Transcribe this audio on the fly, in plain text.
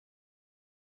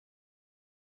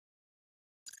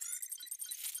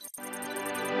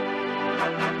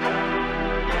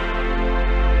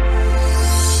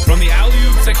From the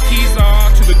alley-oops at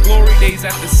Kezar to the glory days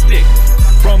at the stick.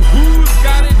 From who's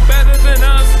got it better than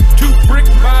us to brick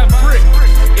by brick.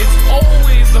 It's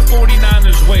always the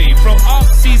 49ers way. From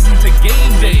off-season to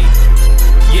game day.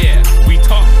 Yeah, we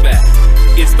talk back.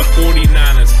 It's the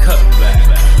 49ers cutback.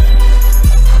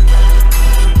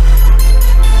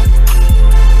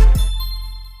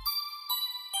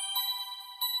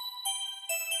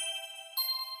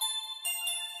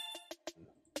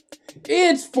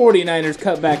 It's 49ers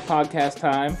Cutback Podcast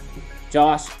time.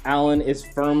 Josh Allen is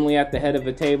firmly at the head of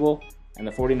the table, and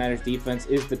the 49ers defense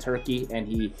is the turkey, and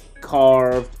he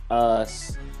carved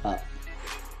us up.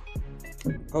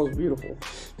 That was beautiful.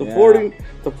 The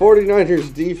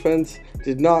 49ers defense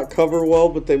did not cover well,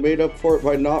 but they made up for it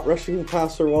by not rushing the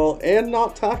passer well and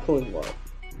not tackling well.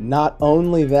 Not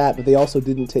only that, but they also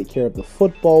didn't take care of the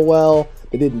football well.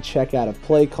 They didn't check out of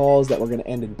play calls that were going to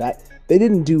end in back. They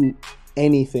didn't do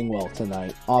anything well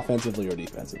tonight, offensively or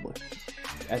defensively.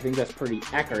 I think that's pretty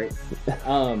accurate.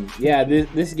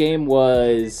 This game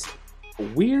was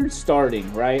weird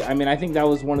starting, right? I mean, I think that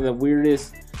was one of the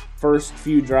weirdest first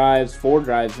few drives, 4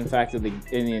 drives, in fact, in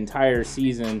the entire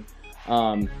season.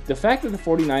 The fact that the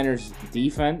 49ers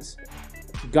defense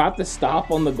got the stop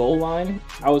on the goal line,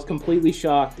 I was completely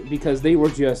shocked because they were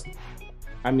just,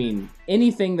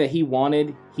 anything that he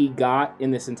wanted, he got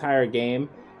in this entire game.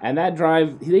 And that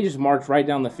drive, they just marched right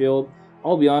down the field.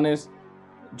 I'll be honest,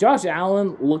 Josh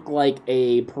Allen looked like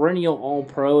a perennial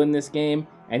All-Pro in this game,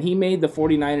 and he made the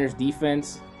 49ers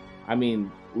defense,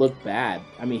 look bad.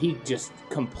 He just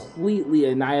completely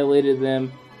annihilated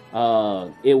them.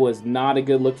 It was not a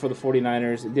good look for the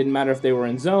 49ers. It didn't matter if they were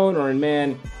in zone or in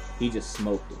man. He just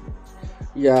smoked them.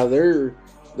 Yeah,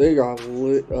 they got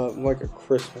lit up like a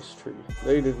Christmas tree.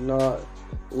 They did not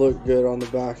look good on the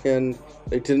back end.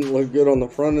 They didn't look good on the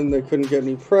front end. They couldn't get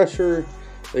any pressure.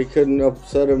 They couldn't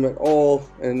upset him at all.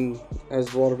 And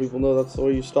as a lot of people know, that's the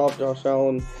way you stop Josh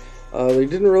Allen. They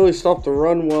didn't really stop the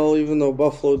run well, even though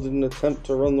Buffalo didn't attempt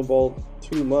to run the ball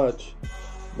too much.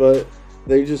 But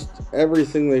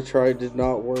everything they tried did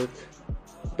not work.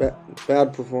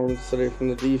 Bad performance today from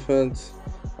the defense.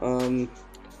 The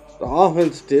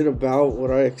offense did about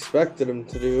what I expected them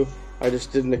to do. I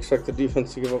just didn't expect the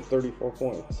defense to give up 34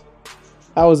 points.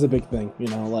 That was the big thing,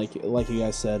 like you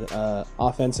guys said.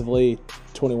 Offensively,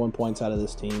 21 points out of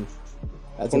this team.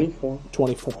 That's 24.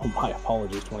 24, my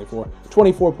apologies, 24.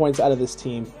 24 points out of this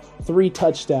team. 3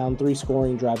 touchdowns, 3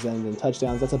 scoring drives ended in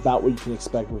touchdowns. That's about what you can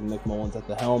expect with Nick Mullens at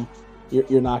the helm.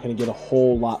 You're not going to get a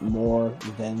whole lot more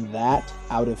than that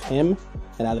out of him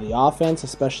and out of the offense,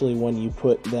 especially when you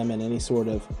put them in any sort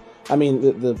of...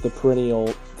 the perennial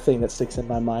thing that sticks in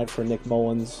my mind for Nick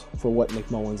Mullens, for what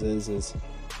Nick Mullens is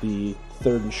the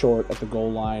 3rd and short at the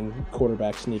goal line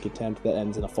quarterback sneak attempt that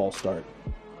ends in a false start.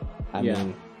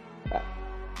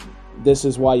 This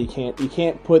is why you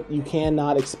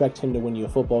cannot expect him to win you a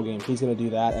football game. He's going to do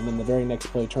that, and then the very next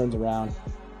play turns around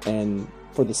and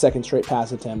for the 2nd straight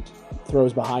pass attempt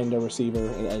throws behind a receiver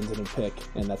and ends in a pick,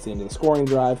 and that's the end of the scoring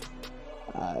drive.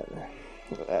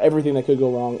 Everything that could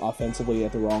go wrong offensively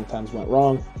at the wrong times went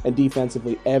wrong, and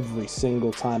defensively every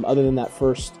single time, other than that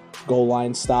first goal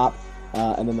line stop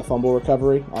and then the fumble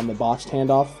recovery on the botched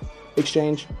handoff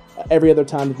exchange, every other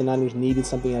time that the Niners needed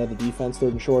something out of the defense,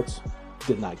 3rd and shorts,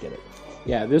 did not get it.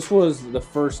 Yeah, this was the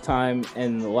first time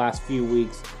in the last few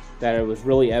weeks that it was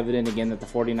really evident again that the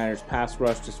 49ers pass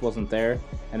rush just wasn't there,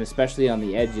 and especially on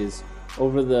the edges.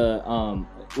 Over the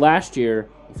last year,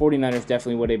 the 49ers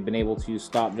definitely would have been able to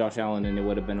stop Josh Allen, and it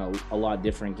would have been a lot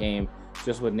different game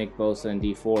just with Nick Bosa and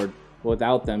Dee Ford. But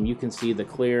without them, you can see the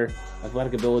clear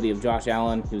athletic ability of Josh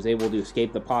Allen. He was able to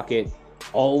escape the pocket,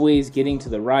 always getting to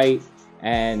the right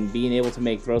and being able to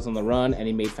make throws on the run, and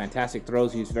he made fantastic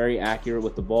throws. He was very accurate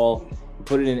with the ball. He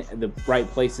put it in the right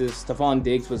places. Stephon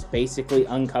Diggs was basically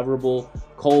uncoverable.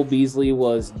 Cole Beasley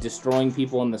was destroying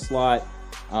people in the slot.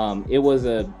 It was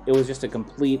just a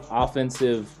complete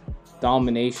offensive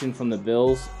domination from the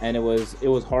Bills, and it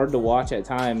was hard to watch at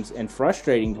times and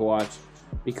frustrating to watch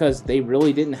because they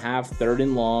really didn't have 3rd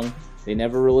and long. They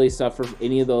never really suffered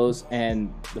any of those,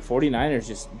 and the 49ers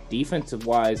just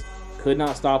defensive-wise could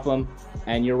not stop them.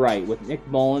 And you're right, with Nick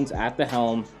Mullens at the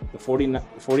helm, the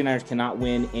 49ers cannot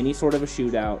win any sort of a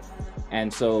shootout,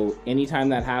 and so anytime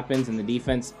that happens and the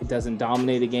defense doesn't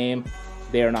dominate a game,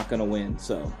 they are not going to win.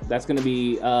 So that's going to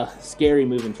be scary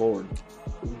moving forward.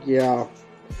 Yeah,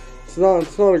 it's not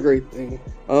a great thing.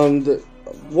 The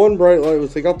one bright light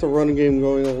was they got the run game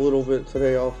going a little bit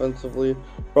today offensively.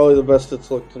 Probably the best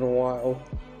it's looked in a while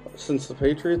since the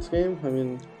Patriots game.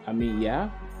 Yeah.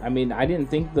 I mean, I didn't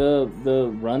think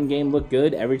the run game looked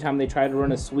good. Every time they tried to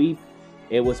run a sweep,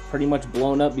 it was pretty much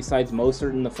blown up besides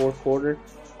Mostert in the fourth quarter.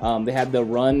 They had the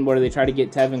run where they tried to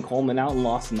get Tevin Coleman out and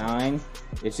lost 9.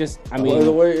 It's just, I mean... By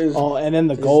the way, and then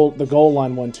the goal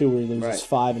line one, too, where he loses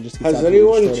 5 and just gets has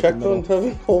anyone checked on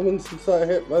Tevin Coleman since that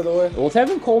hit, by the way? Well,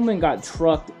 Tevin Coleman got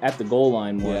trucked at the goal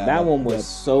line one. Yeah, that one was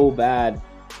so bad.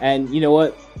 And you know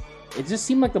what? It just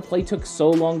seemed like the play took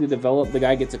so long to develop. The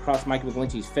guy gets across Mike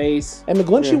McGlinchey's face. And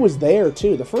McGlinchey was there,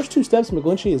 too. The first 2 steps,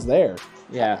 McGlinchey is there.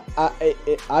 Yeah.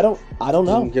 I don't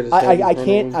know.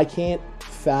 I can't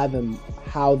fathom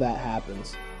how that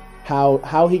happens.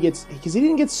 How he gets, because he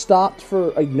didn't get stopped for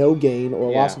a no gain or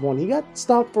a loss of 1. He got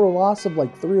stopped for a loss of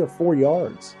like 3 or 4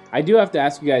 yards. I do have to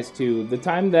ask you guys too. The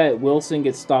time that Wilson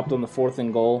gets stopped on the 4th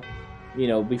and goal,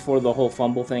 before the whole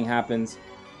fumble thing happens,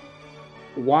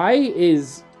 why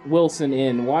is Wilson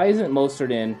in? Why isn't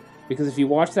Mostert in? Because if you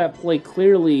watch that play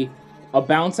clearly, a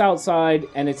bounce outside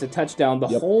and it's a touchdown. The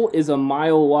hole is a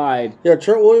mile wide. Yeah,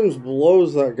 Trent Williams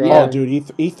blows that guy. Oh, dude,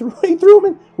 he threw him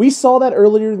in. We saw that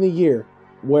earlier in the year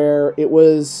where it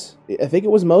was, I think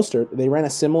it was Mostert. They ran a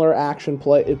similar action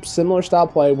play, a similar style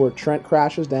play where Trent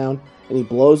crashes down and he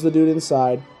blows the dude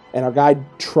inside, and our guy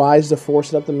tries to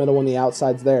force it up the middle when the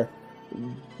outside's there.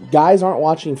 Guys aren't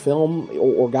watching film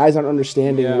or guys aren't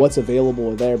understanding what's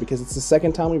available there, because it's the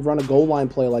second time we've run a goal line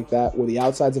play like that where the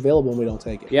outside's available and we don't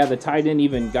take it. Yeah, the tight end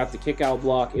even got the kick out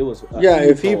block. It was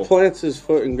if he plants his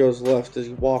foot and goes left,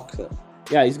 he walks it.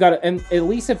 Yeah, he's got and at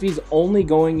least if he's only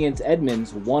going against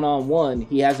Edmonds one-on-one,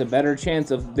 he has a better chance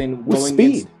than going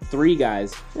against 3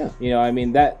 guys. Yeah. I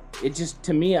mean, that it just,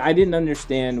 to me, I didn't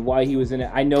understand why he was in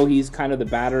it. I know he's kind of the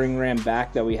battering ram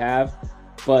back that we have,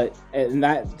 but in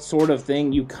that sort of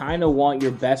thing, you kind of want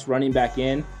your best running back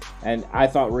in, and I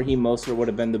thought Raheem Mostert would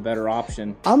have been the better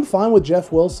option. I'm fine with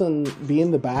Jeff Wilson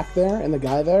being the back there and the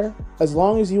guy there, as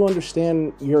long as you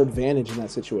understand your advantage in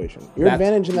that situation. Your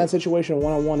advantage in that situation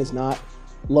one-on-one is not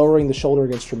lowering the shoulder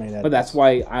against Tremaine Edmonds. But that's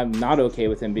why I'm not okay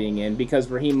with him being in, because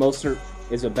Raheem Mostert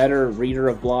is a better reader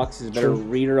of blocks, he's a better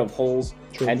reader of holes,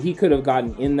 and he could have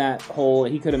gotten in that hole,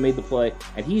 he could have made the play,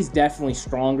 and he's definitely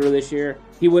stronger this year.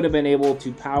 He would have been able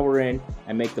to power in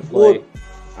and make the play. Well,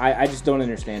 I just don't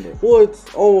understand it. Well,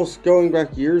 it's almost going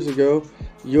back years ago,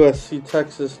 USC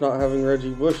Texas not having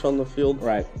Reggie Bush on the field.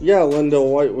 Right. Yeah, Lendell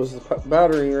White was the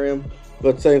battering ram,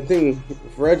 but same thing,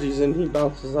 if Reggie's in, he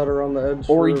bounces out around the edge.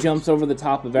 Or he jumps over the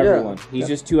top of everyone. He's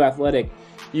just too athletic.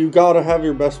 You got to have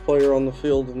your best player on the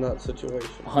field in that situation.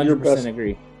 100%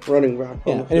 agree. Running back on the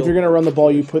field. And if you're going to run the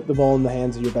ball, you put the ball in the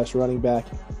hands of your best running back.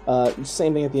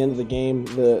 Same thing at the end of the game.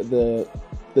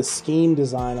 The scheme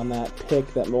design on that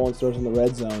pick that Mullins throws in the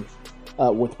red zone,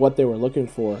 with what they were looking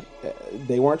for,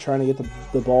 they weren't trying to get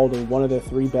the ball to one of their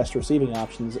 3 best receiving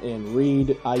options in Reed,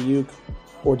 Ayuk,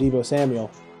 or Deebo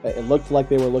Samuel. It looked like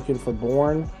they were looking for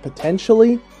Bourne,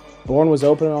 potentially. Bourne was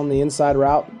open on the inside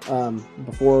route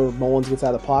before Mullins gets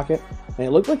out of the pocket. And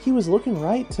it looked like he was looking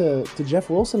right to Jeff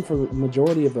Wilson for the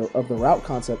majority of the route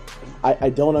concept. I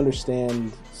don't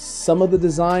understand some of the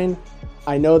design.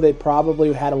 I know they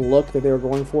probably had a look that they were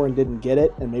going for and didn't get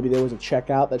it. And maybe there was a check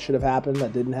out that should have happened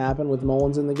that didn't happen with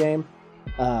Mullins in the game.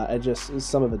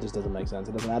 Some of it just doesn't make sense.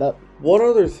 It doesn't add up. One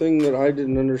other thing that I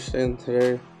didn't understand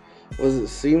today was it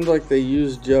seemed like they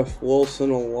used Jeff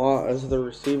Wilson a lot as the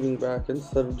receiving back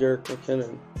instead of Jerick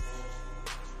McKinnon.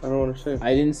 I don't understand.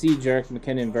 I didn't see Jerick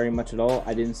McKinnon very much at all.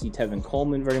 I didn't see Tevin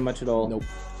Coleman very much at all. Nope.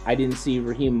 I didn't see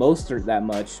Raheem Mostert that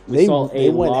much. We saw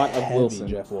a lot of Wilson.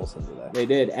 Jeff Wilson today. They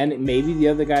did. And maybe the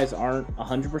other guys aren't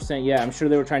 100% yet. I'm sure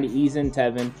they were trying to ease in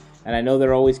Tevin. And I know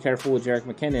they're always careful with Jerick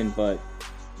McKinnon. But,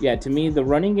 yeah, to me, the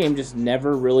running game just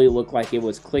never really looked like it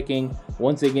was clicking.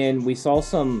 Once again, we saw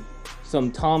some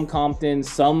Tom Compton,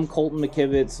 some Colton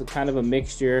McKivitz, kind of a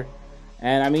mixture.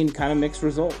 And, I mean, kind of mixed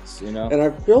results, And I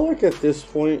feel like at this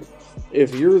point,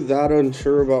 if you're that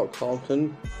unsure about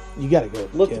Compton, you got to go.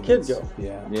 Let the kid go.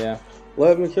 Yeah.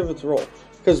 Let McKivitz roll.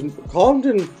 Because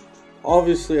Compton,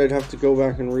 obviously, I'd have to go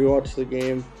back and rewatch the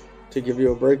game to give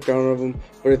you a breakdown of him.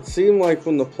 But it seemed like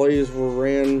when the plays were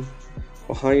ran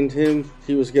behind him,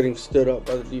 he was getting stood up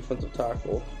by the defensive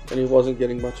tackle, and he wasn't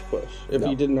getting much push if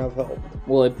he didn't have help.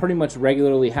 Well, it pretty much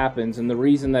regularly happens, and the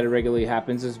reason that it regularly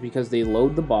happens is because they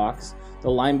load the box. The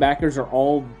linebackers are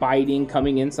all biting,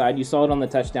 coming inside. You saw it on the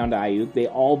touchdown to Ayuk. They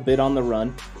all bid on the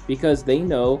run because they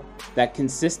know that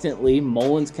consistently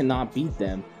Mullins cannot beat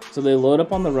them. So they load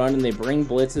up on the run, and they bring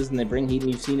blitzes, and they bring heat,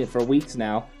 and you've seen it for weeks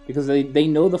now because they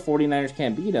know the 49ers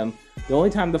can't beat them. The only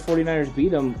time the 49ers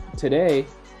beat them today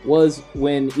was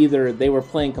when either they were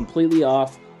playing completely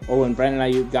off or when Brandon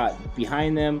Ayuk got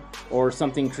behind them, or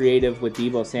something creative with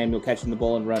Deebo Samuel catching the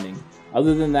ball and running.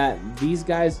 Other than that, these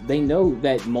guys, they know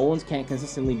that Mullins can't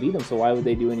consistently beat them, so why would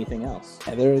they do anything else?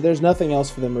 Yeah, there's nothing else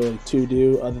for them really to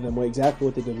do other than exactly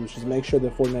what they did, which is make sure the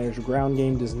 49ers ground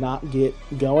game does not get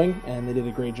going, and they did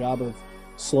a great job of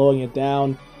slowing it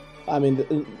down. I mean,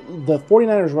 the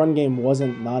 49ers run game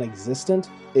wasn't non-existent.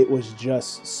 It was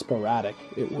just sporadic.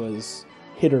 It was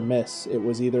hit or miss. It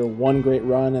was either one great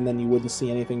run and then you wouldn't see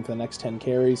anything for the next 10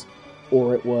 carries,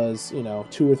 or it was,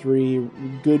 2 or 3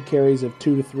 good carries of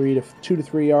 2 to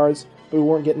 3 yards. But we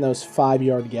weren't getting those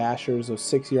 5-yard gashers, those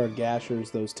 6-yard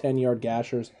gashers, those 10-yard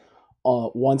gashers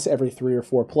once every 3 or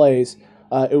 4 plays.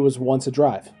 It was once a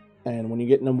drive. And when you're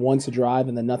getting them once a drive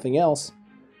and then nothing else,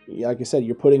 like I said,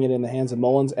 you're putting it in the hands of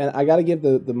Mullins. And I got to give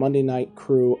the Monday night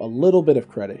crew a little bit of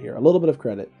credit here, a little bit of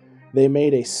credit. They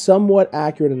made a somewhat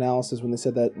accurate analysis when they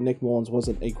said that Nick Mullins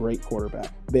wasn't a great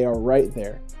quarterback. They are right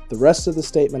there. The rest of the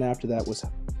statement after that was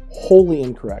wholly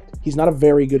incorrect. He's not a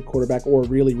very good quarterback or a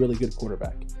really, really good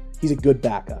quarterback. He's a good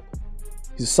backup.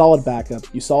 He's a solid backup.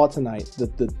 You saw it tonight.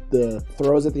 The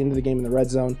throws at the end of the game in the red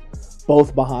zone,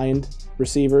 both behind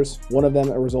receivers. One of them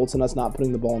that results in us not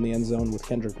putting the ball in the end zone with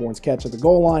Kendrick Bourne's catch at the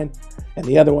goal line, and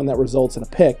the other one that results in a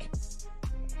pick.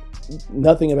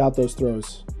 Nothing about those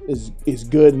throws is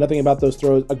good. Nothing about those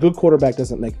throws. A good quarterback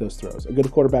doesn't make those throws. A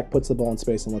good quarterback puts the ball in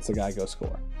space and lets the guy go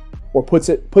score. Or puts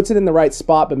it in the right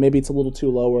spot, but maybe it's a little too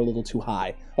low or a little too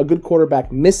high. A good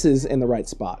quarterback misses in the right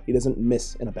spot. He doesn't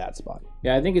miss in a bad spot.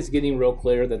 Yeah, I think it's getting real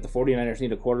clear that the 49ers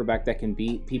need a quarterback that can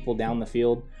beat people down the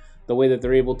field. The way that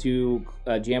they're able to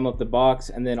jam up the box,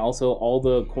 and then also all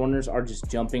the corners are just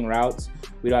jumping routes.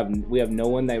 We have no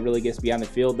one that really gets beyond the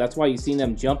field. That's why you've seen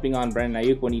them jumping on Brandon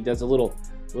Ayuk when he does a little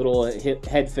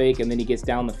head fake and then he gets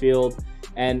down the field.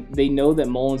 And they know that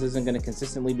Mullins isn't going to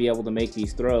consistently be able to make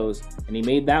these throws, and he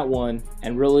made that one.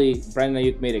 And really, Brandon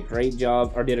Ayuk did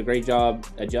a great job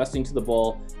adjusting to the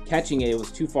ball, catching it. It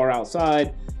was too far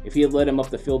outside. If he had let him up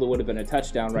the field, it would have been a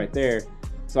touchdown right there.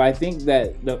 So I think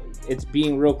that it's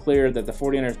being real clear that the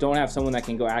 49ers don't have someone that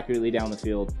can go accurately down the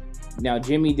field. Now,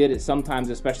 Jimmy did it sometimes,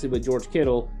 especially with George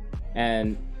Kittle,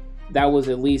 and that was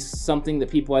at least something that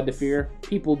people had to fear.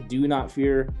 People do not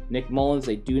fear Nick Mullins.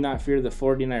 They do not fear the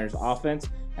 49ers offense,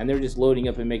 and they're just loading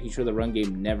up and making sure the run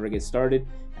game never gets started.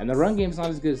 And the run game's not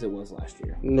as good as it was last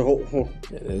year. No.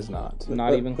 It is not.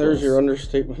 Not even close. There's your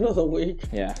understatement of the week.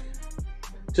 Yeah.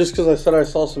 Just because I said I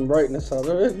saw some brightness out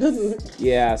of it, didn't it?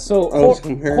 Yeah, so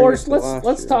Horst,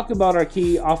 let's talk about our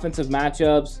key offensive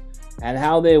matchups and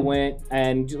how they went,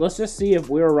 and let's just see if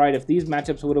we were right, if these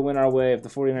matchups would have went our way, if the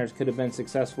 49ers could have been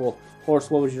successful. Horst,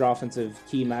 what was your offensive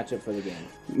key matchup for the game?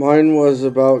 Mine was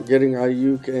about getting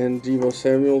Ayuk and Deebo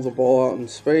Samuel the ball out in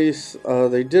space.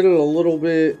 They did it a little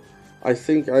bit, but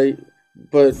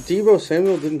Deebo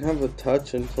Samuel didn't have a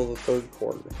touch until the third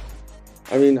quarter.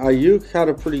 I mean, Ayuk had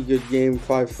a pretty good game,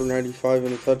 5 for 95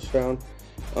 and a touchdown.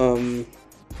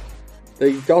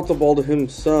 They got the ball to him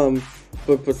some,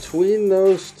 but between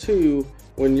those two,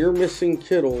 when you're missing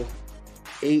Kittle,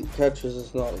 8 catches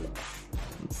is not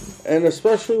enough. And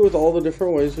especially with all the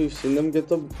different ways we've seen them get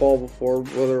the ball before,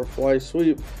 whether a fly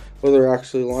sweep, whether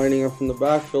actually lining up in the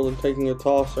backfield and taking a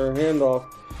toss or a handoff,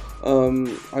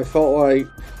 I felt like,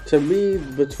 to me,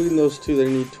 between those two, they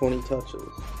need 20 touches.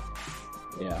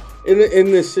 Yeah. In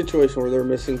this situation where they're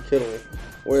missing Kittle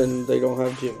when they don't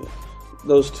have Jimmy,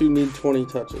 those two need 20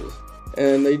 touches,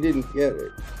 and they didn't get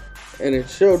it. And it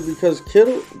showed because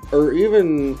Kittle, or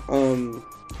even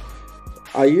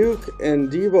Ayuk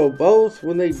and Deebo both,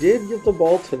 when they did get the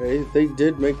ball today, they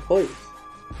did make plays.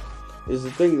 Is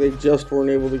the thing, they just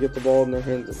weren't able to get the ball in their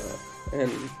hands enough.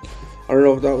 And I don't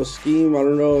know if that was scheme. I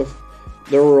don't know if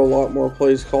there were a lot more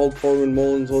plays called for when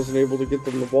Mullins wasn't able to get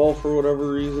them the ball for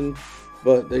whatever reason.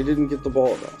 But they didn't get the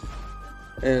ball enough,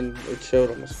 and it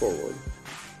showed on the scoreboard.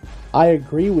 I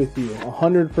agree with you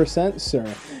 100%,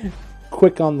 sir.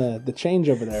 Quick on the change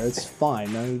over there. It's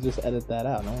fine. No, you just edit that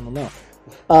out. No one will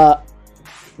know.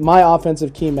 My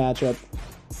offensive key matchup.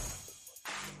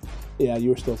 Yeah,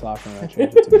 you were still talking when I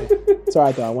changed it to me. It's all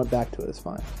right, though. I went back to it. It's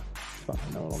fine. It's fine.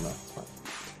 No one will know. It's fine.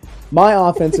 My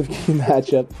offensive key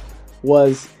matchup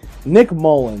was Nick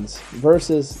Mullins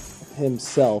versus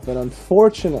himself. And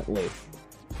unfortunately,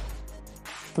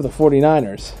 for the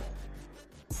 49ers,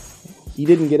 he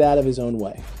didn't get out of his own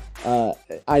way.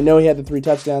 I know he had the 3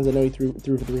 touchdowns. I know he threw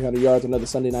for 300 yards. I know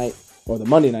the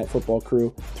Monday Night Football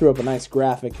crew threw up a nice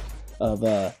graphic of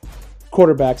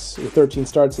quarterbacks with 13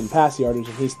 starts in pass yardage,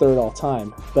 and he's 3rd all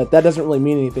time. But that doesn't really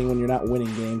mean anything when you're not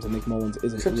winning games, and Nick Mullins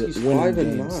isn't winning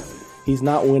games. he's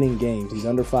not winning games. He's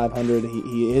under 500.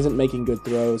 He isn't making good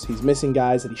throws. He's missing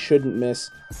guys that he shouldn't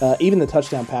miss. Even the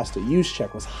touchdown pass to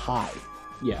Juszczyk was high.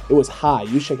 Yeah. It was high.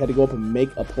 Juszczyk had to go up and make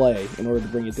a play in order to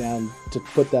bring it down to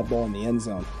put that ball in the end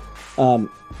zone.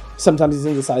 Sometimes he's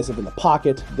indecisive in the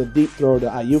pocket. The deep throw to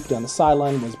Aiyuk down the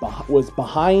sideline was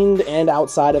behind and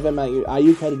outside of him.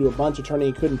 Aiyuk had to do a bunch of turning.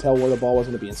 He couldn't tell where the ball was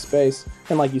going to be in space.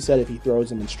 And like you said, if he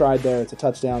throws him in stride there, it's a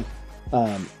touchdown.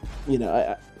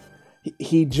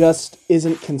 He just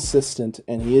isn't consistent,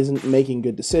 and he isn't making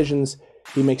good decisions.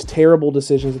 He makes terrible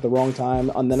decisions at the wrong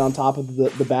time, and then on top of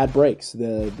the bad breaks,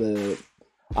 the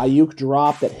Aiyuk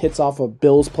drop that hits off a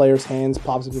Bills player's hands,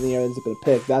 pops up in the air, ends up in a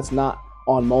pick. That's not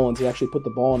on Mullins. He actually put the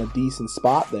ball in a decent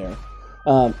spot there.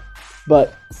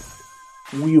 But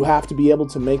you have to be able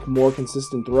to make more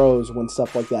consistent throws when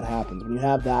stuff like that happens. When you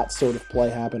have that sort of play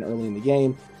happen early in the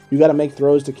game, you got to make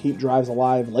throws to keep drives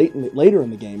alive later in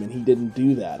the game, and he didn't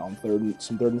do that on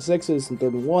some third and sixes, some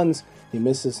third and ones. He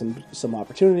misses some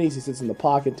opportunities. He sits in the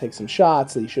pocket, takes some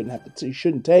shots that he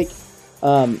shouldn't take.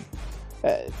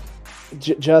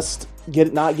 Just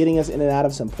not getting us in and out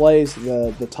of some plays.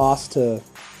 The toss to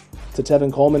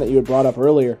Tevin Coleman that you had brought up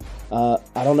earlier. I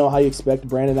don't know how you expect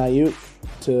Brandon Aiyuk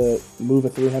to move a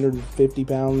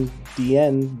 350-pound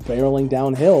DN barreling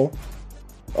downhill,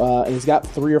 and he's got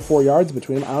 3 or 4 yards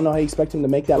between him. I don't know how you expect him to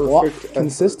make that block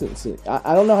consistency.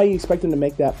 I don't know how you expect him to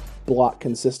make that block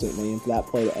consistently and for that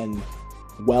play to end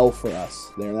well for us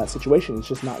there in that situation. It's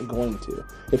just not going to.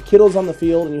 If Kittle's on the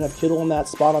field and you have Kittle in that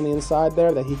spot on the inside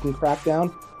there that he can crack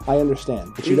down, I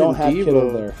understand. But you don't have Kittle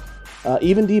there.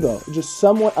 Even Debo, just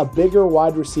somewhat a bigger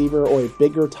wide receiver or a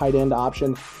bigger tight end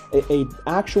option, a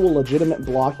actual legitimate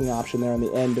blocking option there on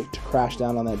the end to crash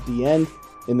down on that D end.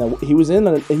 He was in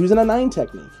a 9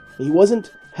 technique. He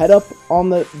wasn't head up on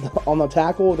the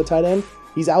tackle or the tight end.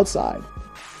 He's outside.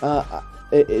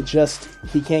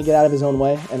 He can't get out of his own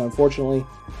way, and unfortunately,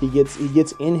 he gets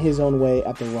in his own way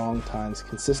at the wrong times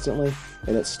consistently,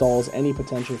 and it stalls any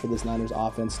potential for this Niners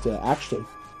offense to actually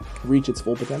reach its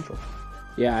full potential.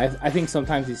 Yeah, I think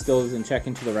sometimes he still isn't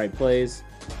checking to the right plays.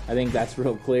 I think that's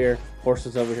real clear. Horst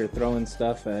was over here throwing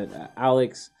stuff at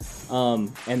Alex,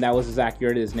 and that was as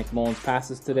accurate as Nick Mullins'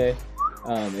 passes today.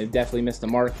 It definitely missed the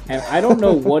mark. And I don't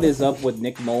know what is up with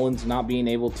Nick Mullins not being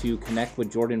able to connect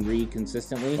with Jordan Reed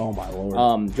consistently. Oh, my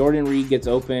Lord. Jordan Reed gets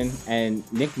open, and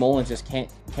Nick Mullins just can't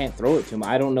throw it to him.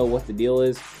 I don't know what the deal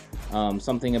is.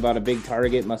 Something about a big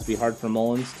target must be hard for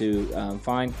Mullins to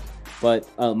find. But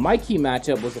my key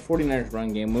matchup was the 49ers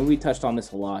run game, when we touched on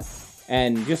this a lot.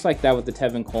 And just like that with the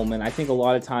Tevin Coleman, I think a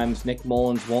lot of times Nick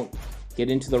Mullins won't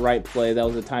get into the right play. That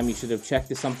was a time you should have checked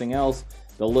to something else.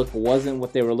 The look wasn't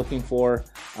what they were looking for.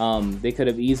 They could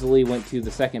have easily went to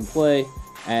the second play,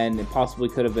 and it possibly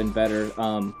could have been better.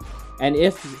 And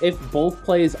if both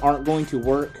plays aren't going to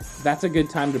work, that's a good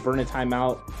time to burn a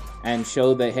timeout and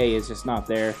show that, hey, it's just not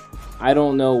there. I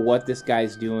don't know what this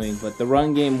guy's doing, but the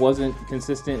run game wasn't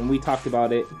consistent, and we talked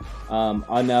about it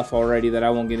enough already that I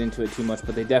won't get into it too much,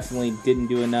 but they definitely didn't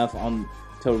do enough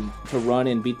to run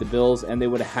and beat the Bills, and they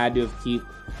would have had to have kept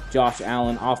Josh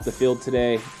Allen off the field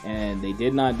today, and they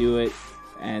did not do it.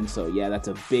 And so, yeah, that's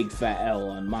a big fat L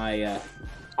on my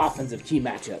offensive key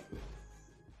matchup.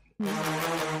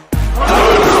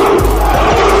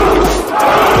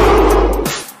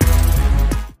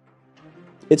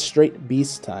 It's straight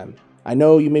beast time. I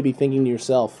know you may be thinking to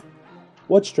yourself,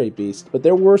 what straight beast? But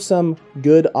there were some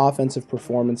good offensive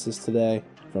performances today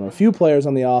from a few players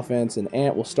on the offense, and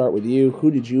Ant, we'll start with you.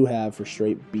 Who did you have for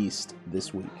straight beast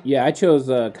this week? Yeah, I chose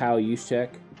Kyle Juszczyk.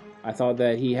 I thought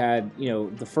that he had,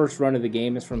 the first run of the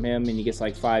game is from him, and he gets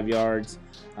like 5 yards.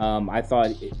 I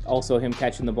thought also him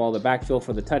catching the ball in the backfield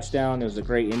for the touchdown. It was a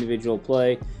great individual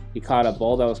play. He caught a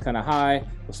ball that was kind of high,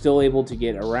 was still able to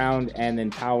get around and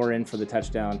then power in for the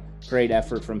touchdown. Great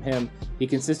effort from him. He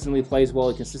consistently plays well.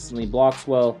 He consistently blocks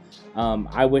well.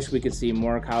 I wish we could see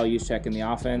more Kyle Juszczyk in the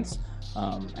offense.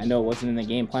 I know it wasn't in the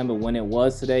game plan, but when it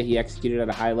was today, he executed at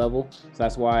a high level. So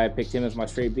that's why I picked him as my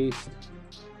straight beast.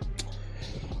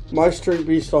 My straight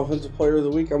beast offensive player of the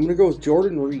week, I'm going to go with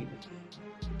Jordan Reed.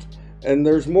 And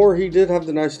there's more. He did have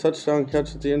the nice touchdown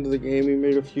catch at the end of the game. He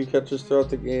made a few catches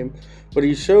throughout the game. But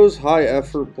he shows high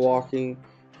effort blocking.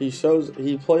 He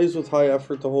plays with high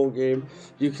effort the whole game.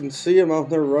 You can see him out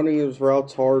there running his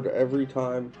routes hard every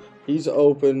time. He's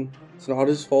open. It's not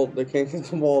his fault. They can't get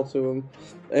the ball to him.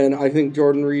 And I think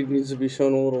Jordan Reed needs to be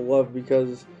shown a little love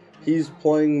because he's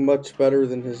playing much better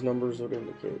than his numbers would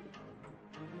indicate.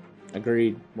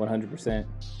 Agreed, 100%.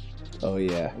 Oh,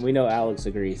 yeah. We know Alex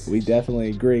agrees. We definitely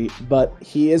agree. But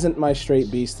he isn't my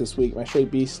straight beast this week. My straight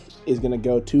beast is going to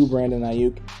go to Brandon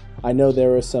Aiyuk. I know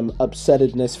there was some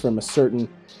upsettedness from a certain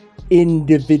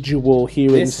individual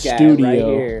here This in guy studio.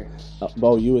 right here.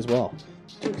 Oh, you as well.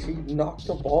 Dude, he knocked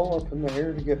the ball up in the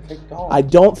air to get picked off. I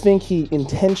don't think he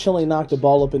intentionally knocked the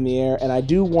ball up in the air, and I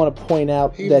do want to point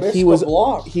out He that missed he the was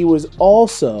block. he was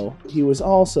also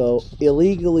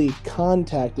illegally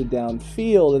contacted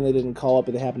downfield, and they didn't call it,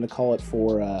 but they happened to call it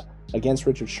for against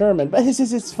Richard Sherman. But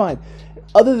it's fine.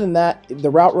 Other than that, the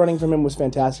route running from him was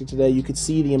fantastic today. You could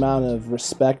see the amount of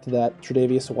respect that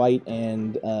Tre'Davious White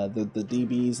and the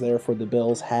DBs there for the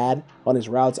Bills had on his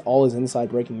routes. All his inside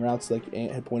breaking routes, like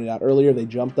Ant had pointed out earlier, they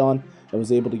jumped on and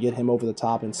was able to get him over the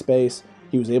top in space.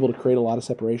 He was able to create a lot of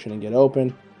separation and get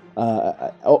open.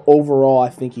 Overall, I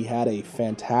think he had a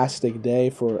fantastic day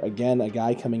for, again, a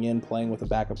guy coming in playing with a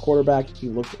backup quarterback. He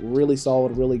looked really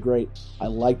solid, really great. I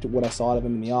liked what I saw out of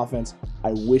him in the offense.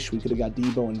 I wish we could have got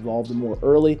Debo involved more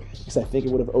early because I think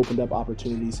it would have opened up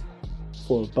opportunities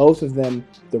for both of them,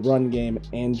 the run game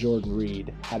and Jordan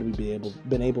Reed, had we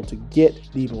been able to get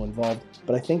Debo involved.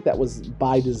 But I think that was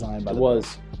by design by the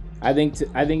Bills. I think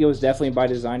it was definitely by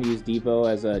design to use Debo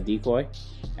as a decoy,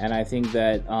 and I think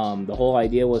that the whole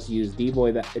idea was to use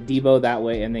Debo that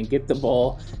way, and then get the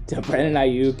ball to Brandon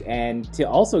Ayuk and to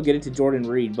also get it to Jordan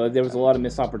Reed. But there was a lot of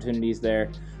missed opportunities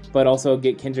there, but also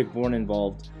get Kendrick Bourne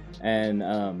involved. And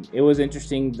it was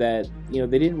interesting that they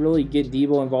didn't really get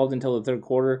Debo involved until the third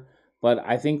quarter, but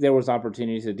I think there was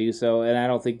opportunities to do so, and I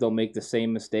don't think they'll make the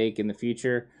same mistake in the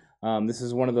future. This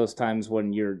is one of those times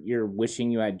when you're wishing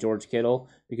you had George Kittle,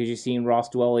 because you've seen Ross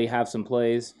Dwelley have some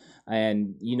plays,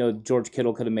 and George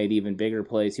Kittle could have made even bigger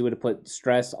plays. He would have put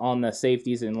stress on the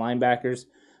safeties and linebackers,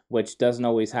 which doesn't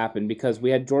always happen, because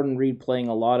we had Jordan Reed playing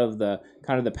a lot of the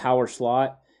kind of the power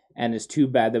slot, and it's too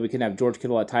bad that we couldn't have George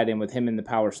Kittle at tight end with him in the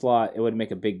power slot. It would make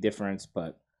a big difference,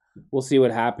 but we'll see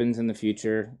what happens in the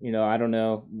future. I don't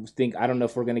know. I don't know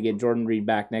if we're going to get Jordan Reed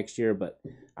back next year, but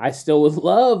I still would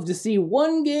love to see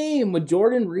one game with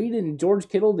Jordan Reed and George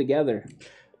Kittle together.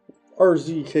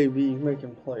 RZKB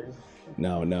making plays.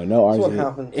 No That's RZ. what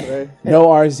happened today. No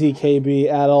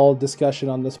RZKB at all discussion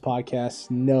on this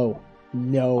podcast. No.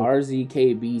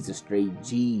 RZKB's a straight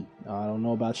G. I don't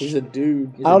know about He's a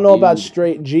dude. I don't know about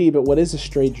straight G, but what is a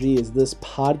straight G is this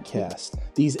podcast,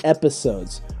 these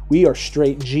episodes. We are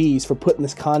straight G's for putting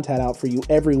this content out for you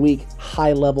every week.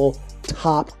 High level,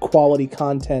 top quality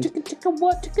content.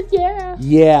 Yeah.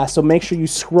 Yeah, so make sure you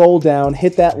scroll down,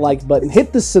 hit that like button,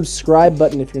 hit the subscribe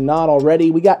button if you're not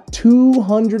already. We got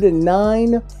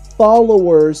 209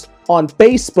 followers on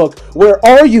Facebook. Where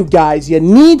are you guys? You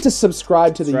need to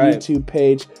subscribe to the YouTube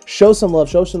page. Show some love,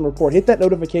 show some support. Hit that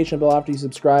notification bell after you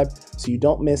subscribe so you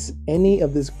don't miss any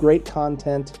of this great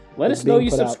content. Let us know you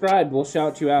subscribed. We'll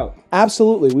shout you out.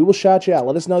 Absolutely. We will shout you out.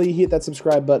 Let us know that you hit that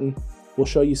subscribe button. We'll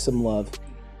show you some love.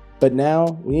 But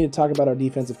now we need to talk about our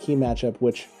defensive key matchup,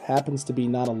 which happens to be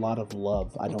not a lot of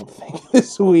love, I don't think,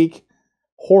 this week.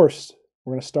 Horst,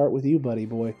 we're going to start with you, buddy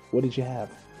boy. What did you have?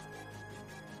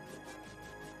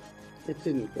 It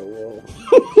didn't go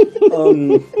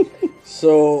well.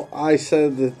 So I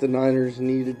said that the Niners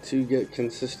needed to get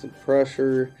consistent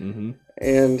pressure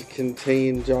and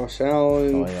contain Josh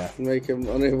Allen, make him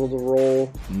unable to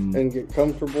roll and get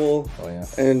comfortable.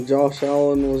 And Josh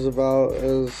Allen was about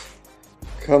as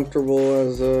comfortable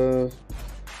as a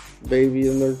baby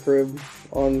in their crib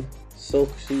on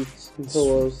silk sheets and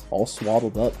pillows. All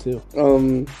swaddled up, too.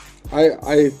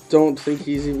 I don't think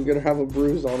he's even going to have a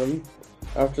bruise on him.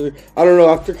 After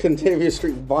Contavious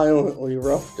Street violently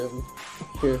roughed him,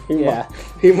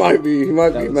 he might be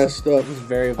messed up. It was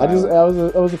very violent.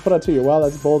 I was to put out to you. Wow,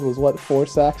 that's bold. Was 4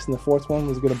 sacks, and the fourth one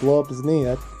was going to blow up his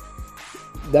knee.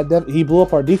 He blew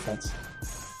up our defense.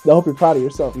 I hope you're proud of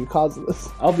yourself. You caused this.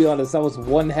 I'll be honest, that was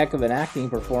one heck of an acting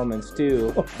performance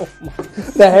too.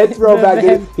 The head throwback.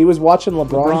 He was watching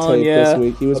LeBron tape this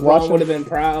week. LeBron would have been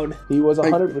proud. He was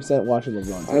 100% watching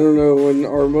LeBron tape. I don't know when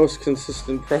our most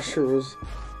consistent pressure was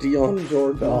Deion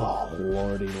Jordan. Oh,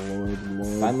 lordy.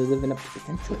 Finally living up to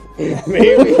potential.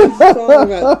 Maybe I saw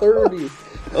him at 30.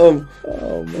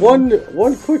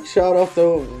 One quick shout out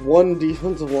though. One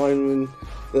defensive lineman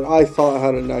that I thought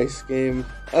had a nice game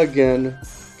again.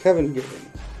 Kevin Gibbons.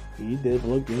 He did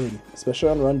look good, especially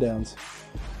on rundowns.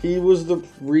 He was the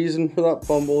reason for that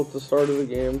fumble at the start of the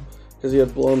game because he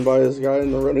had blown by his guy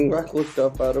and the running back looked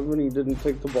up at him and he didn't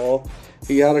take the ball.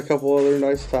 He had a couple other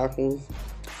nice tackles.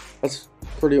 That's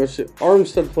pretty much it.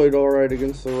 Armstead played all right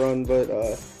against the run, but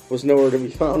was nowhere to be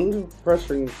found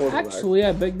pressuring the quarterback. Actually,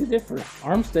 I beg to differ.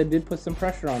 Armstead did put some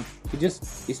pressure on.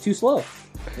 He's too slow.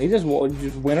 He just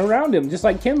went around him, just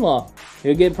like Kinlaw.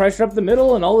 He'll get pressure up the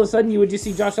middle, and all of a sudden you would just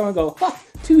see Josh Allen go, "Ha,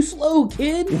 too slow,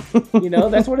 kid."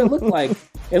 That's what it looked like.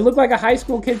 It looked like a high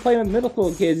school kid playing with middle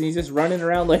school kids, and he's just running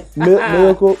around like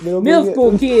Middle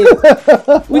school kid.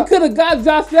 We could have got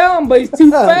Josh Allen, but he's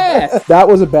too fast. That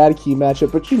was a bad key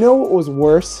matchup. But you know what was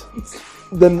worse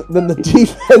than the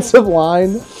defensive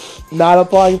line not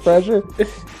applying pressure?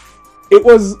 It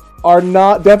was our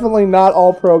definitely not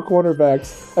all pro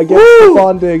cornerbacks against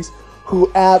Stephon Diggs, who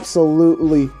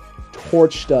absolutely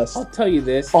torched us I'll tell you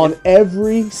this. on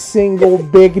every single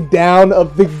big down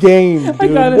of the game,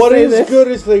 dude. What is good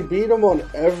is they beat them on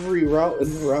every route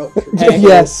in the route tree. Hey,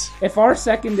 Yes. If our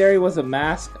secondary was a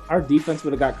mask, our defense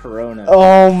would have got corona.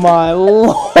 Oh my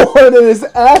lord, it is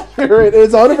accurate.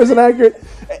 It's 100% accurate.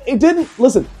 It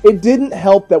didn't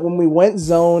help that when we went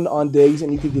zone on Diggs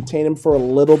and you could contain him for a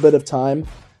little bit of time,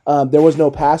 there was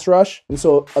no pass rush. And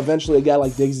so eventually a guy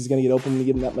like Diggs is going to get open when you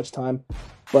give him that much time.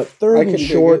 But third and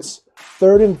shorts,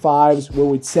 third and fives, where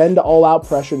we'd send all-out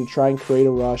pressure to try and create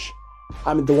a rush.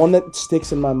 I mean, the one that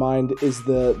sticks in my mind is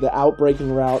the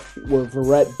out-breaking route where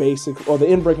the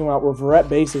in-breaking route where Verrett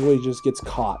basically just gets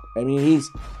caught. I mean, he's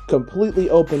completely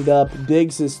opened up.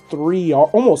 Diggs is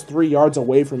almost 3 yards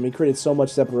away from me. Created so much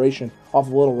separation off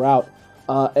a little route.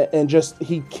 And just,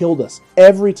 he killed us.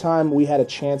 Every time we had a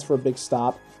chance for a big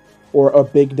stop or a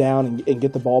big down and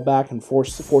get the ball back and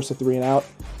force a 3-and-out,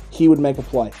 he would make a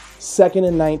play. 2nd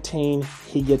and 19,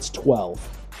 he gets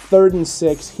 12. 3rd and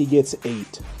 6, he gets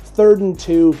 8. 3rd and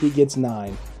 2, he gets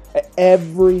 9.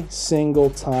 Every single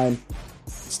time.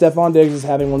 Stephon Diggs is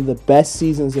having one of the best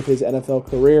seasons of his NFL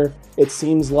career. It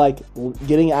seems like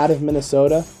getting out of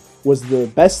Minnesota was the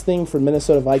best thing for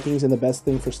Minnesota Vikings and the best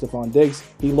thing for Stephon Diggs.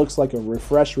 He looks like a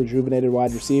refreshed, rejuvenated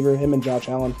wide receiver. Him and Josh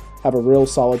Allen have a real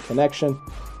solid connection.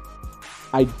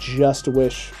 I just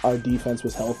wish our defense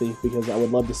was healthy because I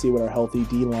would love to see what our healthy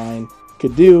D-line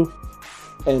could do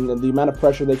and the amount of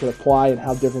pressure they could apply and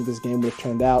how different this game would have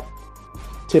turned out.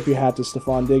 Tip your hat to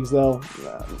Stephon Diggs, though.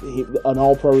 An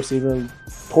all-pro receiver,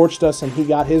 torched us, and he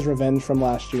got his revenge from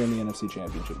last year in the NFC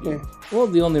Championship game. Well,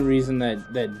 the only reason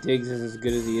that Diggs is as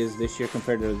good as he is this year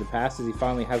compared to the past is he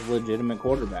finally has a legitimate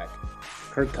quarterback.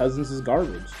 Kirk Cousins is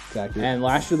garbage. Exactly. And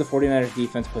last year, the 49ers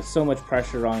defense put so much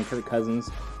pressure on Kirk Cousins.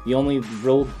 The only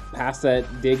real pass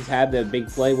that Diggs had, that big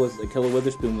play, was Ahkello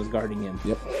Witherspoon was guarding him.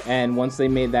 Yep. And once they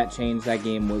made that change, that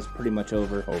game was pretty much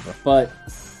over. But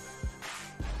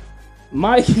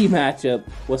my key matchup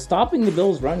was stopping the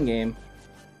Bills' run game.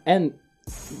 And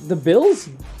the Bills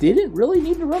didn't really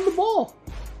need to run the ball.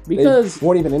 Because they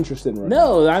weren't even interested in running.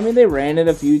 No, I mean, they ran it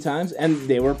a few times, and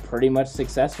they were pretty much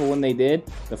successful when they did.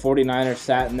 The 49ers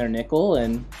sat in their nickel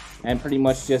and pretty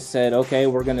much just said, okay,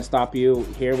 we're going to stop you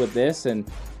here with this. And,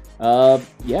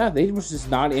 they were just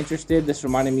not interested. This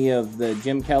reminded me of the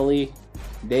Jim Kelly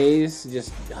days,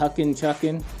 just hucking,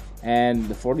 chucking, and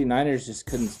the 49ers just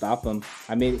couldn't stop him.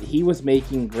 I mean, he was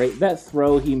making that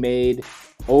throw he made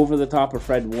over the top of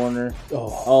Fred Warner.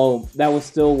 Oh, that was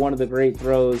still one of the great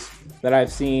throws that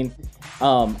I've seen.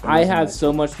 I have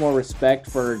so much more respect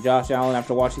for Josh Allen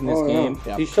after watching this game.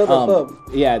 Yeah. He shut us up.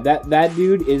 Yeah, that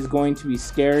dude is going to be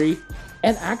scary.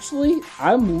 And actually,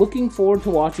 I'm looking forward to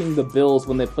watching the Bills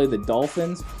when they play the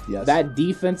Dolphins. Yes. That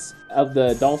defense of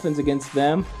the Dolphins against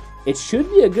them, it should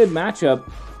be a good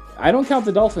matchup. I don't count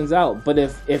the Dolphins out, but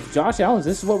if Josh Allen,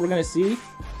 this is what we're going to see,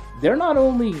 they're not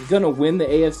only going to win the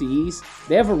AFC East,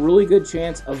 they have a really good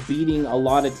chance of beating a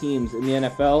lot of teams in the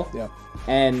NFL. Yeah.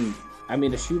 And, I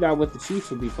mean, a shootout with the Chiefs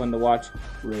would be fun to watch.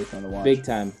 Really fun to watch. Big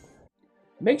time.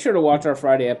 Make sure to watch our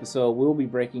Friday episode. We'll be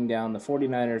breaking down the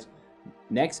 49ers'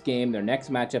 next game, their next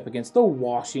matchup against the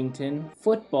Washington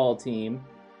football team.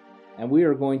 And we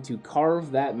are going to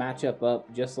carve that matchup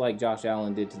up just like Josh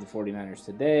Allen did to the 49ers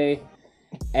today.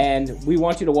 And we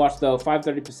want you to watch, though,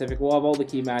 5:30 Pacific. We'll have all the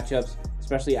key matchups,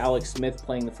 especially Alex Smith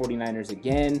playing the 49ers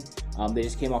again. They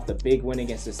just came off the big win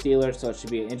against the Steelers, so it should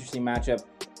be an interesting matchup.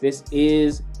 This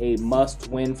is a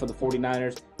must-win for the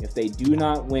 49ers. If they do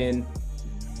not win,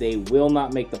 they will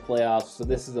not make the playoffs, so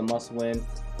this is a must-win.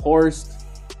 Horst,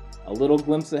 a little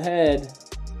glimpse ahead.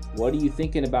 What are you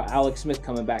thinking about Alex Smith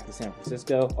coming back to San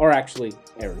Francisco, or actually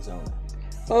Arizona?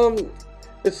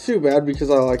 It's too bad because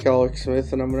I like Alex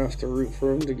Smith and I'm going to have to root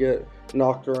for him to get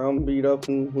knocked around, beat up,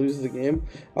 and lose the game.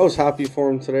 I was happy for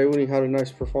him today when he had a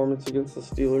nice performance against the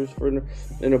Steelers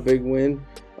in a big win.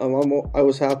 I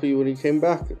was happy when he came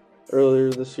back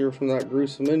earlier this year from that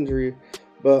gruesome injury.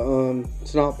 But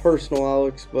it's not personal,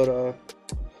 Alex, but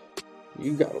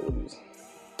you got to lose.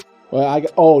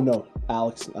 Well, no,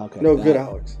 Alex. Okay. No, good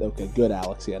Alex. Okay, good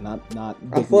Alex. Yeah, not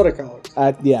athletic Alex.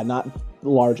 Yeah, not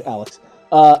large Alex.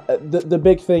 The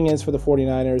big thing is for the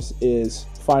 49ers is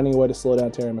finding a way to slow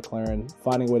down Terry McLaurin,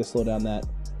 finding a way to slow down that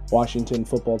Washington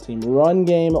football team run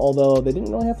game, although they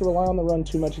didn't really have to rely on the run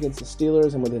too much against the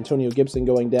Steelers, and with Antonio Gibson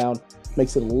going down,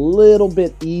 makes it a little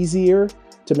bit easier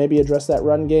to maybe address that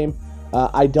run game.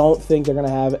 I don't think they're going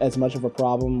to have as much of a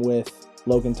problem with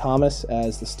Logan Thomas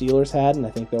as the Steelers had, and I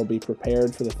think they'll be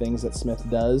prepared for the things that Smith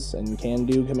does and can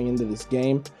do coming into this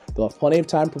game. They'll have plenty of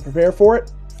time to prepare for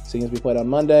it, seeing as we played on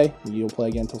Monday. You'll play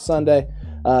again until Sunday.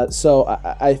 So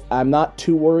I'm not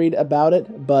too worried about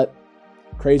it, but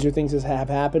crazier things have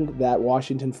happened. That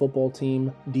Washington football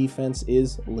team defense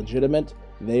is legitimate.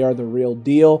 They are the real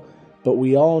deal. But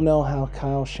we all know how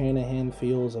Kyle Shanahan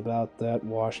feels about that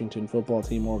Washington football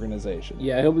team organization.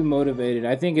 Yeah, he'll be motivated.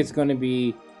 I think it's going to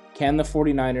be, can the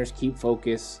 49ers keep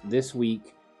focus this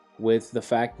week with the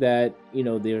fact that,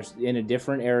 they're in a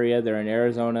different area. They're in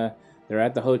Arizona. They're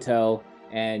at the hotel.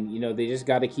 And, they just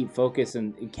got to keep focus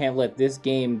and can't let this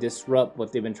game disrupt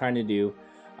what they've been trying to do.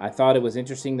 I thought it was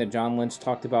interesting that John Lynch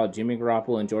talked about Jimmy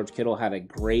Garoppolo and George Kittle had a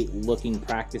great looking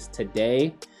practice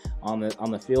today on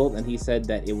the field, and he said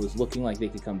that it was looking like they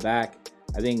could come back.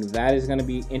 I think that is going to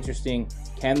be interesting.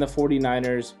 Can the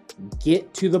 49ers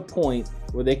get to the point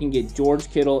where they can get George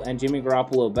Kittle and Jimmy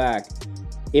Garoppolo back?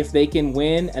 If they can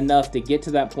win enough to get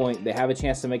to that point, they have a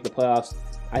chance to make the playoffs.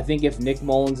 I think if Nick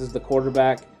Mullins is the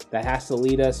quarterback, that has to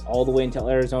lead us all the way until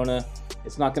Arizona.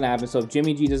 It's not going to happen. So if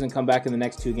Jimmy G doesn't come back in the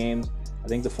next 2 games, I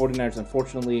think the 49ers,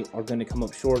 unfortunately, are going to come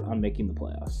up short on making the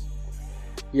playoffs.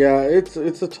 Yeah, it's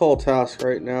a tall task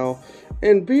right now.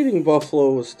 And beating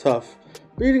Buffalo was tough.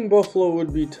 Beating Buffalo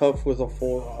would be tough with a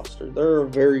full roster. They're a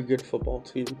very good football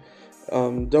team.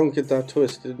 Don't get that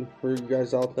twisted for you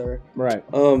guys out there. Right.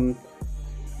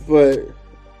 But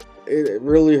it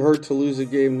really hurt to lose a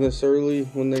game this early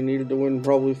when they needed to win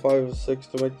probably 5 or 6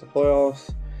 to make the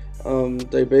playoffs.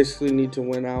 They basically need to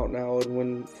win out now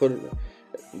and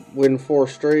win 4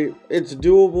 straight. It's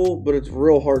doable, but it's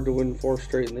real hard to win 4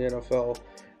 straight in the NFL.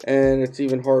 And it's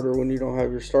even harder when you don't have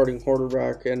your starting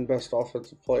quarterback and best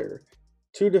offensive player.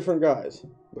 2 different guys,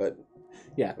 but...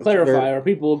 Yeah, clarify, or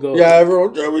people will go... Yeah,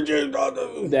 everyone...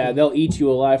 Yeah, they'll eat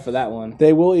you alive for that one.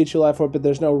 They will eat you alive for it, but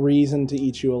there's no reason to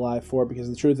eat you alive for it, because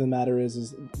the truth of the matter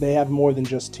is they have more than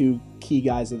just 2 key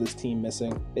guys of this team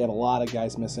missing. They have a lot of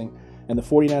guys missing. And the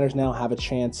 49ers now have a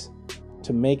chance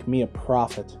to make me a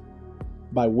profit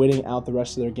by winning out the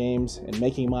rest of their games and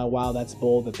making my Wow That's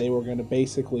Bold that they were going to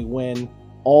basically win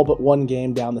all but 1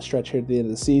 game down the stretch here at the end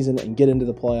of the season and get into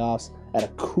the playoffs at a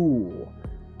cool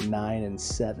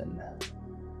 9-7.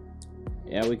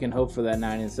 Yeah, we can hope for that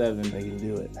 9-7. They can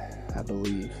do it, I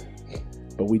believe.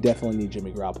 But we definitely need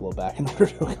Jimmy Garoppolo back in order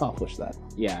to accomplish that.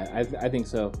 Yeah, I think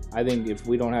so. I think if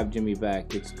we don't have Jimmy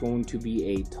back, it's going to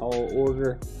be a tall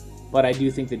order. But I do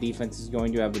think the defense is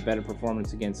going to have a better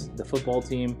performance against the football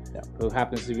team, who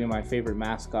happens to be my favorite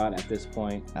mascot at this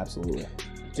point. Absolutely.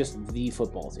 Just the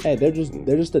football team. Hey, they're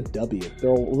just a W.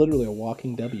 They're literally a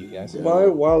walking W, guys. My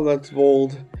Wow That's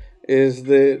Bold is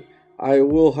that I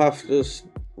will have to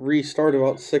restart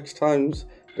about 6 times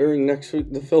during next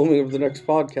week, the filming of the next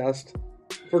podcast,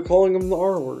 for calling them the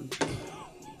R word.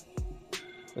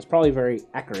 That's probably very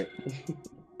accurate.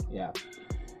 Yeah.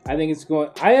 I think it's going...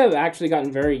 I have actually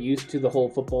gotten very used to the whole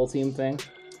football team thing.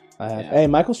 I have. Yeah. Hey,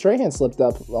 Michael Strahan slipped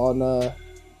up on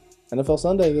NFL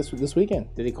Sunday this weekend.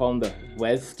 Did he call them the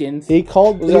Redskins? He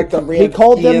called them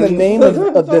the name of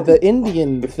the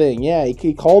Indian thing. Yeah,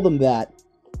 he called them that.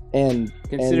 And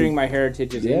considering my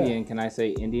heritage is Indian, can I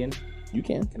say Indian? You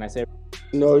can. Can I say?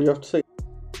 No, you have to say.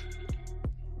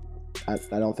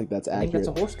 I don't think that's accurate. I think that's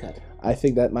a horse cut. I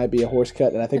think that might be a horse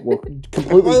cut, and I think we're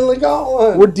completely. Finally got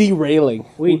one. We're derailing.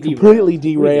 We're completely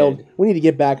derailed. We need to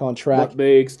get back on track. What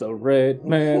makes the red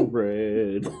man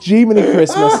red? Jiminy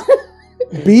Christmas.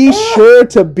 Be sure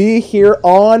to be here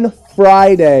on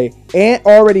Friday. Ant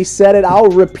already said it. I'll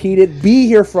repeat it. Be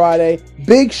here Friday.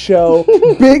 Big show.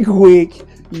 Big week.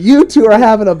 You two are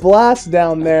having a blast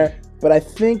down there. But I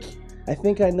think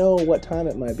I know what time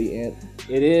it might be, Ant.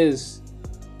 It is.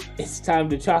 It's time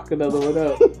to chalk another one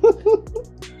up.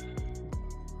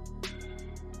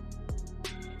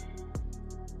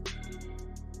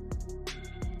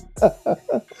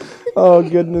 Oh,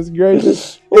 goodness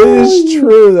gracious. It is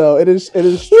true, though. It is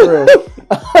true.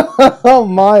 Oh,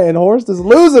 my. And Horst is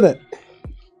losing it.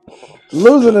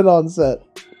 Losing it on set.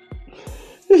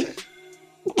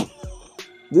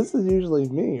 This is usually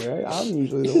me, right? I'm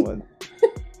usually the one.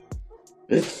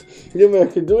 You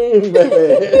make a dream,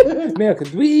 baby. Make a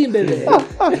dream, baby.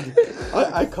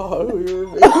 I caught who you were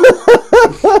making.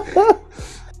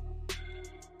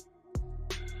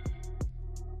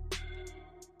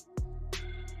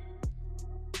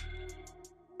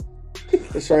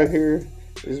 This right here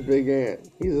is Big Ant.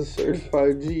 He's a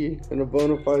certified G and a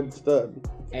bona fide stud.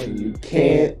 And you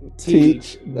Can't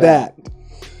teach that.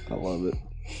 I love it.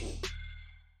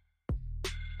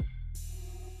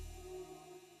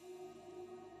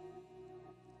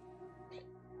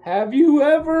 Have you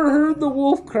ever heard the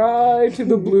wolf cry to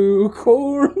the blue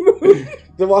corn moon?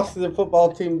 The Washington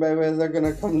football team, baby, they're going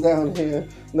to come down here.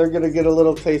 And they're going to get a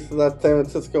little taste of that San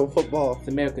Francisco football. It's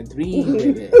American Dream,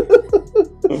 baby.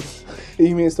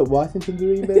 You mean it's the Washington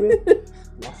Dream, baby?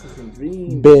 Washington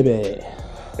Dream. Baby.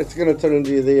 It's going to turn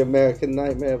into the American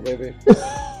Nightmare, baby.